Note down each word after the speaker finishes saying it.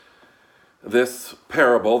This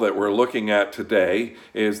parable that we're looking at today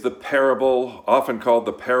is the parable, often called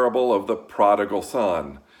the parable of the prodigal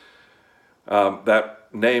son. That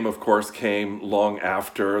name, of course, came long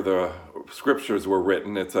after the scriptures were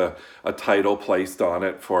written. It's a title placed on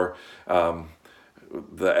it for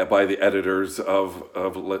by the editors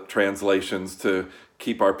of translations to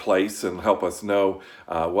keep our place and help us know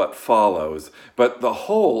what follows. But the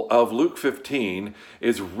whole of Luke 15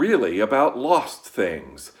 is really about lost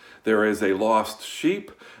things. There is a lost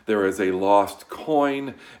sheep, there is a lost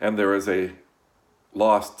coin, and there is a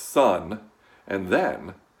lost son, and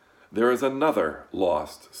then there is another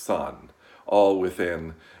lost son, all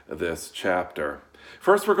within this chapter.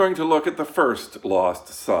 First, we're going to look at the first lost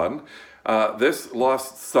son. This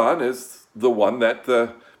lost son is the one that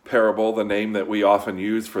the parable, the name that we often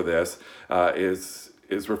use for this, is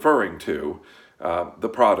referring to, the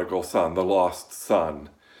prodigal son, the lost son.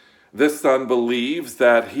 This son believes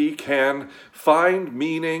that he can find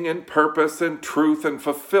meaning and purpose and truth and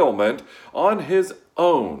fulfillment on his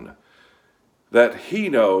own, that he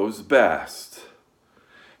knows best.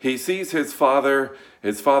 He sees his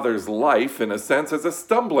father's life, in a sense, as a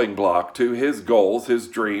stumbling block to his goals, his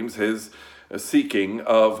dreams, his seeking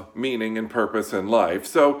of meaning and purpose in life.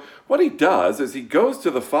 So what he does is he goes to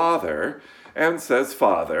the father and says,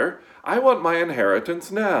 "Father, I want my inheritance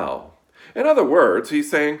now." In other words, he's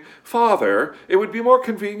saying, "Father, it would be more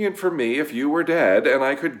convenient for me if you were dead and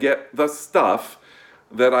I could get the stuff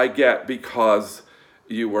that I get because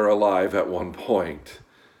you were alive at one point."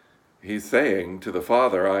 He's saying to the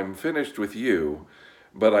father, "I'm finished with you,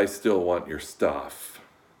 but I still want your stuff."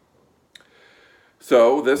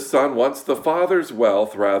 So this son wants the father's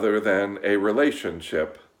wealth rather than a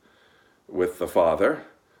relationship with the father.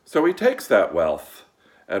 So he takes that wealth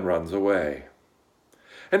and runs away.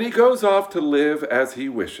 And he goes off to live as he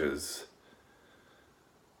wishes.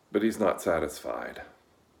 But he's not satisfied.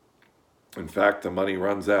 In fact, the money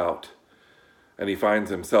runs out, and he finds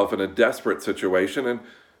himself in a desperate situation and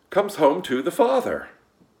comes home to the father.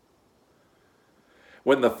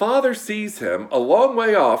 When the father sees him a long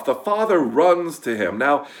way off, the father runs to him.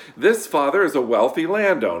 Now, this father is a wealthy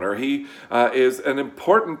landowner. He is an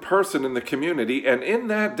important person in the community, and in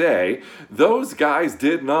that day, those guys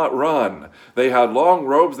did not run. They had long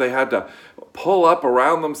robes. They had to pull up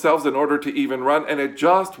around themselves in order to even run, and it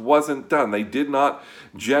just wasn't done. They did not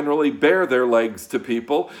generally bare their legs to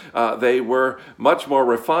people. They were much more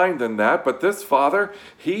refined than that, but this father,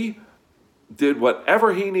 he did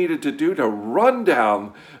whatever he needed to do to run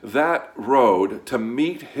down that road to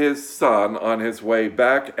meet his son on his way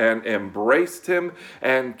back, and embraced him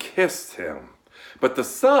and kissed him. But the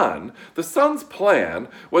son's plan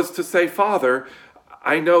was to say, "Father,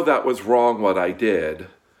 I know that was wrong what I did,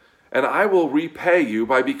 and I will repay you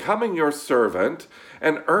by becoming your servant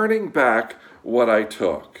and earning back what I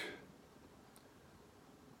took."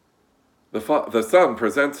 The son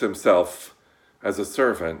presents himself as a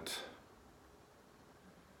servant,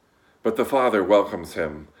 but the father welcomes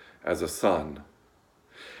him as a son.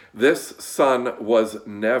 This son was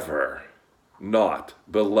never not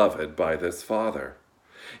beloved by this father.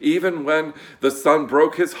 Even when the son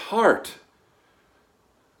broke his heart,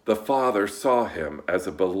 the father saw him as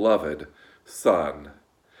a beloved son.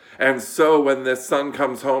 And so when this son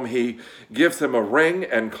comes home, he gives him a ring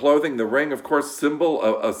and clothing. The ring, of course,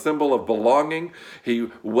 a symbol of belonging.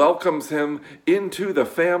 He welcomes him into the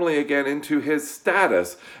family again, into his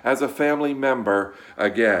status as a family member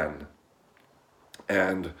again,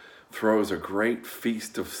 and throws a great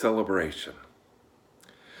feast of celebration.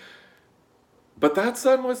 But that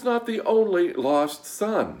son was not the only lost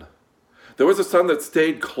son. There was a son that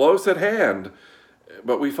stayed close at hand,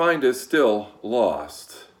 but we find is still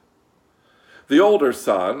lost. The older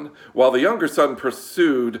son, while the younger son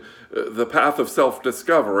pursued the path of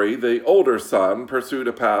self-discovery, the older son pursued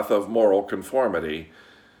a path of moral conformity.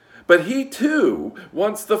 But he too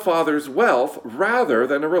wants the father's wealth rather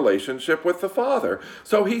than a relationship with the father.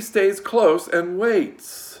 So he stays close and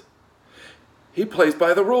waits. He plays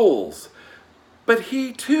by the rules. But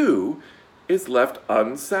he too is left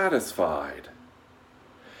unsatisfied.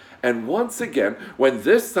 And once again, when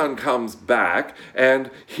this son comes back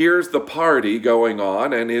and hears the party going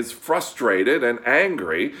on and is frustrated and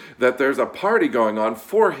angry that there's a party going on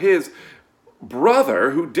for his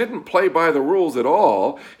brother who didn't play by the rules at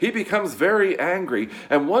all, he becomes very angry.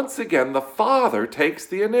 And once again, the father takes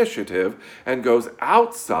the initiative and goes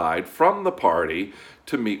outside from the party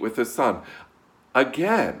to meet with his son.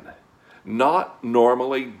 Again, not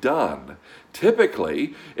normally done.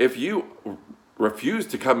 Typically, if you refuse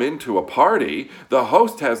to come into a party, the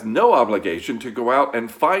host has no obligation to go out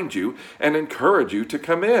and find you and encourage you to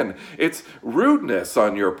come in. It's rudeness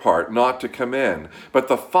on your part not to come in. But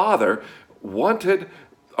the father wanted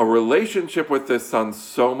a relationship with this son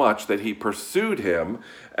so much that he pursued him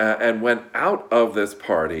and went out of this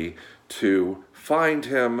party to find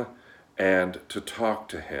him and to talk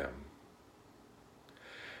to him.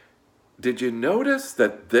 Did you notice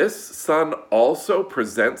that this son also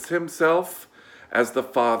presents himself as the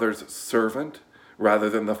father's servant rather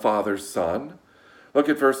than the father's son? Look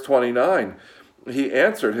at verse 29. He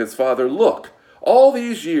answered his father, "Look, all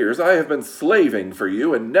these years I have been slaving for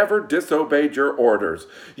you and never disobeyed your orders.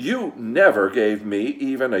 You never gave me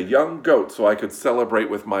even a young goat so I could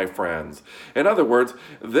celebrate with my friends." In other words,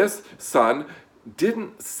 this son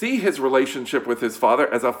didn't see his relationship with his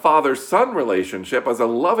father as a father-son relationship, as a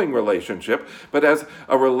loving relationship, but as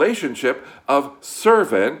a relationship of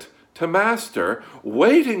servant to master,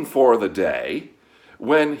 waiting for the day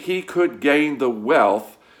when he could gain the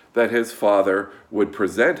wealth that his father would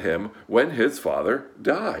present him when his father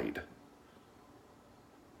died.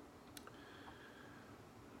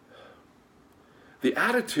 The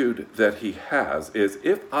attitude that he has is,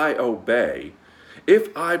 if I obey,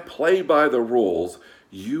 if I play by the rules,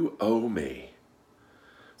 you owe me.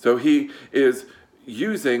 So he is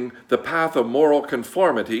using the path of moral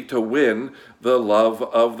conformity to win the love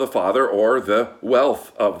of the father or the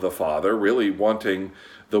wealth of the father, really wanting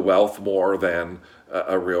the wealth more than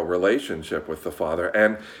a real relationship with the father.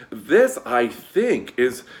 And this, I think,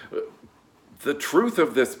 is the truth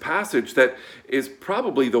of this passage that is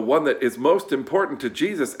probably the one that is most important to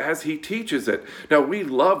Jesus as he teaches it. Now, we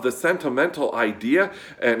love the sentimental idea,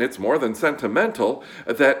 and it's more than sentimental,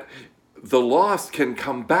 that the lost can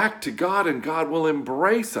come back to God and God will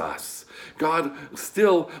embrace us. God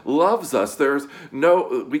still loves us.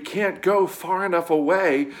 We can't go far enough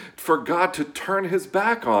away for God to turn his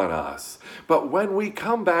back on us. But when we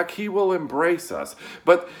come back, he will embrace us.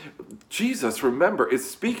 But Jesus, remember, is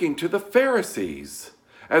speaking to the Pharisees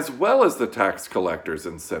as well as the tax collectors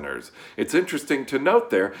and sinners. It's interesting to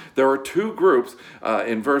note there are two groups.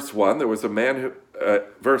 In verse 1, there was a man who,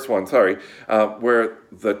 where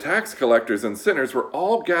the tax collectors and sinners were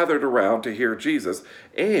all gathered around to hear Jesus,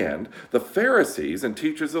 and the Pharisees and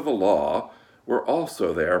teachers of the law were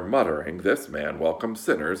also there, muttering, "This man welcomes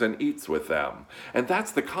sinners and eats with them." And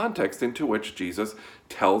that's the context into which Jesus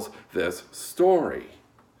tells this story.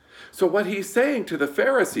 So what he's saying to the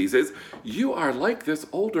Pharisees is, you are like this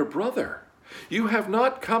older brother. You have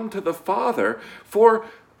not come to the Father for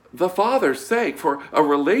the Father's sake, for a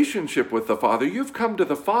relationship with the Father. You've come to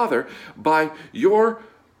the Father by your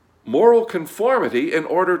moral conformity in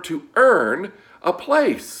order to earn a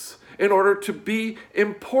place, in order to be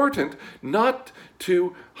important, not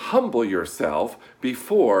to humble yourself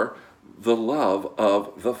before the love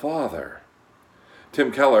of the Father.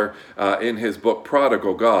 Tim Keller, in his book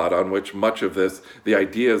Prodigal God, on which much of the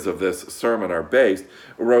ideas of this sermon are based,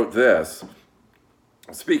 wrote this: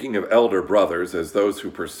 speaking of elder brothers as those who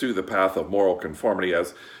pursue the path of moral conformity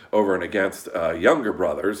as over and against younger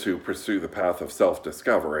brothers who pursue the path of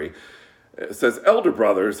self-discovery, it says, elder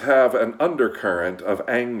brothers have an undercurrent of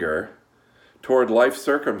anger toward life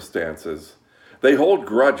circumstances. They hold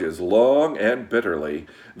grudges long and bitterly.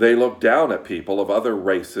 They look down at people of other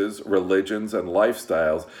races, religions, and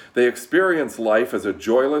lifestyles. They experience life as a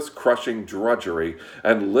joyless, crushing drudgery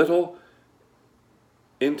and little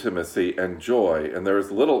intimacy and joy. And there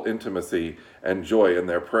is little intimacy and joy in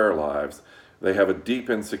their prayer lives. They have a deep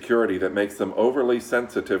insecurity that makes them overly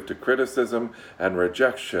sensitive to criticism and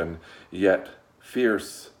rejection, yet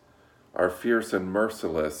are fierce and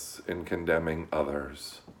merciless in condemning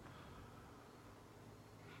others.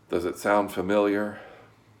 Does it sound familiar?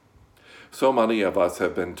 So many of us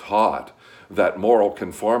have been taught that moral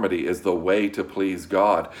conformity is the way to please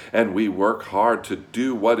God, and we work hard to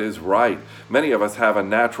do what is right. Many of us have a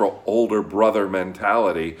natural older brother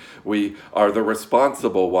mentality. We are the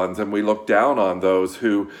responsible ones, and we look down on those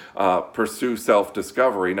who pursue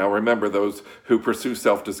self-discovery. Now remember, those who pursue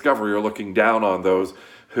self-discovery are looking down on those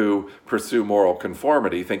who pursue moral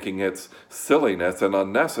conformity, thinking it's silliness and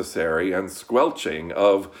unnecessary and squelching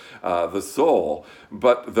of the soul.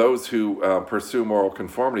 But those who pursue moral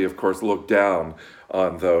conformity, of course, look down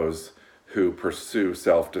on those who pursue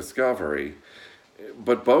self-discovery.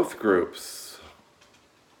 But both groups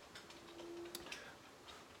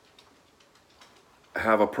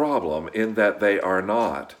have a problem in that they are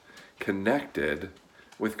not connected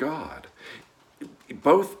with God.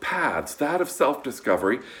 Both paths, that of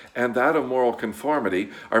self-discovery and that of moral conformity,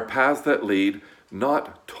 are paths that lead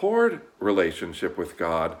not toward relationship with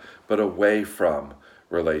God, but away from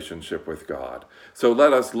relationship with God. So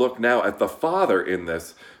let us look now at the father in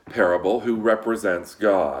this parable who represents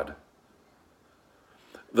God.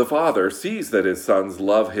 The father sees that his sons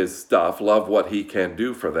love his stuff, love what he can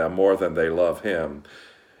do for them more than they love him,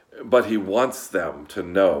 but he wants them to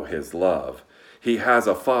know his love. He has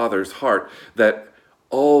a father's heart that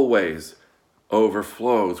always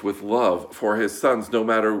overflows with love for his sons, no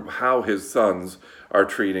matter how his sons are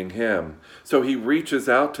treating him. So he reaches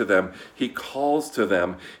out to them, he calls to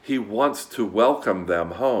them, he wants to welcome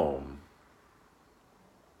them home.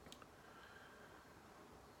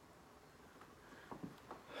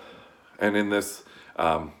 And in this,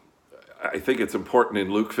 I think it's important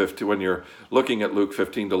in Luke 15, when you're looking at Luke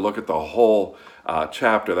 15, to look at the whole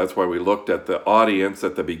chapter. That's why we looked at the audience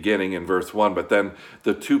at the beginning in verse 1, but then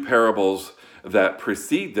the two parables that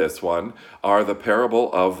precede this one are the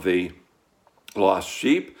parable of the lost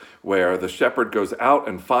sheep, where the shepherd goes out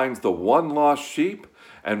and finds the one lost sheep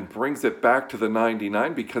and brings it back to the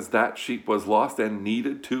 99 because that sheep was lost and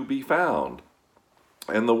needed to be found.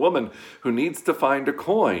 And the woman who needs to find a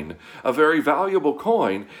coin, a very valuable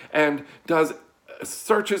coin, and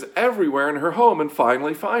searches everywhere in her home and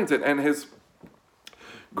finally finds it, and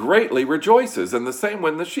greatly rejoices. And the same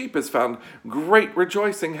when the sheep is found, great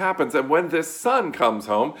rejoicing happens. And when this son comes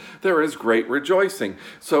home, there is great rejoicing.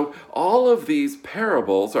 So all of these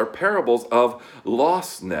parables are parables of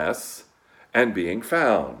lostness and being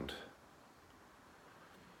found.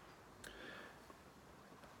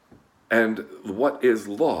 And what is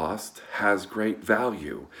lost has great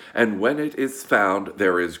value. And when it is found,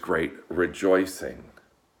 there is great rejoicing.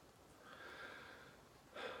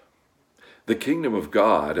 The kingdom of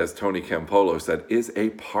God, as Tony Campolo said, is a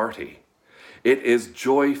party. It is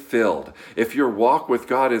joy-filled. If your walk with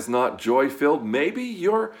God is not joy-filled, maybe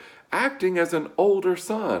you're acting as an older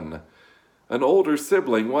son, an older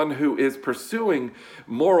sibling, one who is pursuing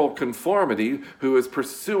moral conformity, who is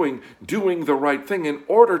pursuing doing the right thing in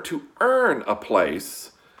order to earn a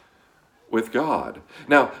place with God.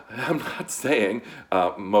 Now, I'm not saying,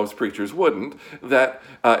 most preachers wouldn't, that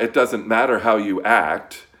it doesn't matter how you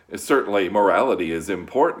act. Certainly, morality is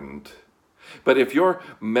important. But if you're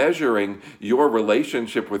measuring your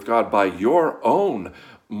relationship with God by your own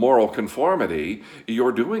moral conformity,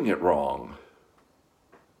 you're doing it wrong.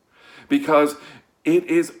 Because it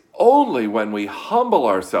is only when we humble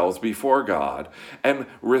ourselves before God and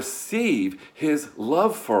receive his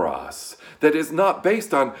love for us, that is not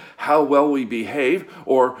based on how well we behave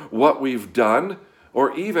or what we've done,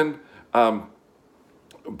 or even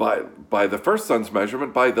by the first son's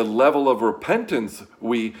measurement, by the level of repentance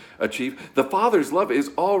we achieve. The Father's love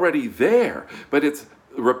is already there, but it's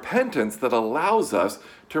repentance that allows us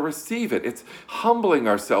to receive it. It's humbling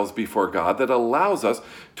ourselves before God that allows us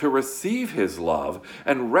to receive his love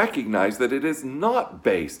and recognize that it is not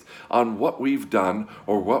based on what we've done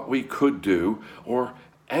or what we could do or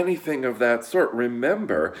anything of that sort.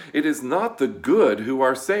 Remember, it is not the good who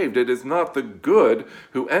are saved. It is not the good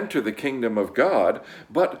who enter the kingdom of God,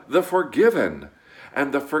 but the forgiven.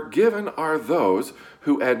 And the forgiven are those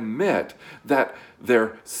who admit that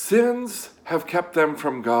their sins have kept them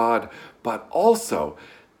from God, but also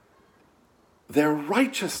their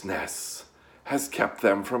righteousness has kept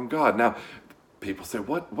them from God. Now, people say,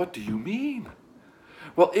 what do you mean?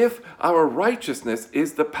 Well, if our righteousness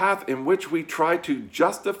is the path in which we try to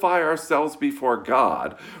justify ourselves before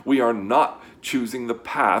God, we are not choosing the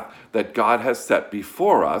path that God has set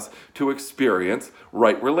before us to experience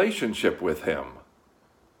right relationship with him.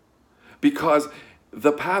 Because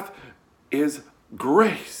the path is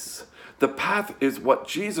grace. The path is what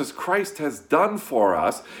Jesus Christ has done for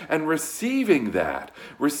us, and receiving that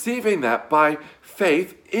by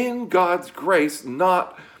faith in God's grace,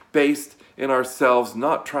 not based in ourselves,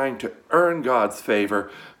 not trying to earn God's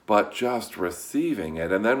favor, but just receiving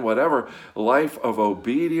it. And then whatever life of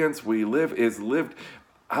obedience we live is lived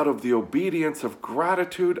out of the obedience of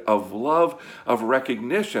gratitude, of love, of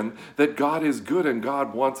recognition that God is good and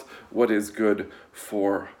God wants what is good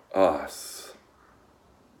for us.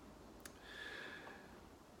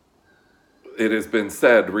 It has been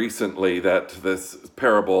said recently that this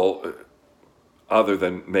parable, other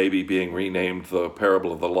than maybe being renamed the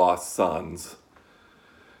parable of the lost sons,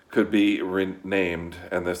 could be renamed,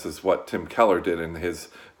 and this is what Tim Keller did in his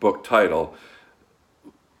book title,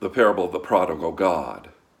 the parable of the prodigal God.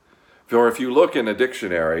 For if you look in a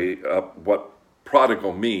dictionary, what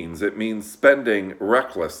prodigal means, it means spending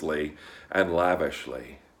recklessly and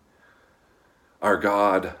lavishly. Our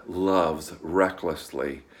God loves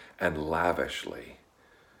recklessly and lavishly.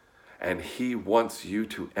 and he wants you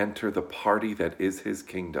to enter the party that is his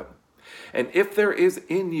kingdom. And if there is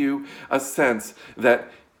in you a sense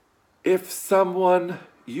that if someone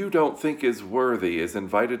you don't think is worthy is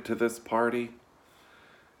invited to this party,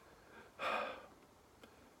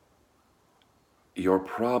 you're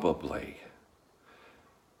probably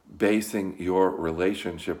basing your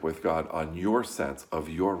relationship with God on your sense of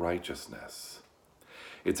your righteousness.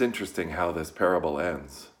 It's interesting how this parable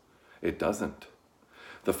ends. It doesn't.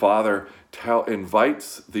 The father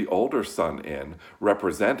invites the older son in,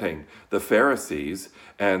 representing the Pharisees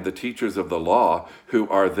and the teachers of the law who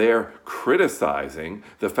are there criticizing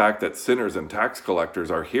the fact that sinners and tax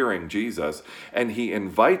collectors are hearing Jesus. And he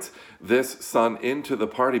invites this son into the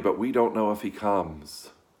party, but we don't know if he comes.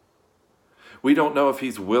 We don't know if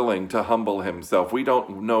he's willing to humble himself. We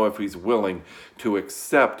don't know if he's willing to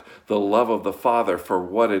accept the love of the Father for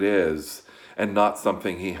what it is and not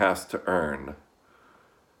something he has to earn.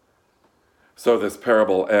 So this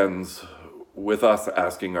parable ends with us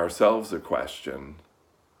asking ourselves a question.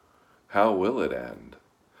 How will it end?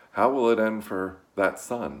 How will it end for that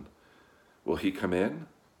son? Will he come in?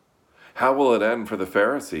 How will it end for the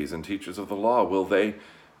Pharisees and teachers of the law? Will they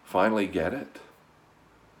finally get it?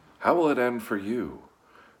 How will it end for you?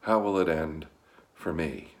 How will it end for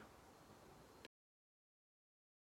me?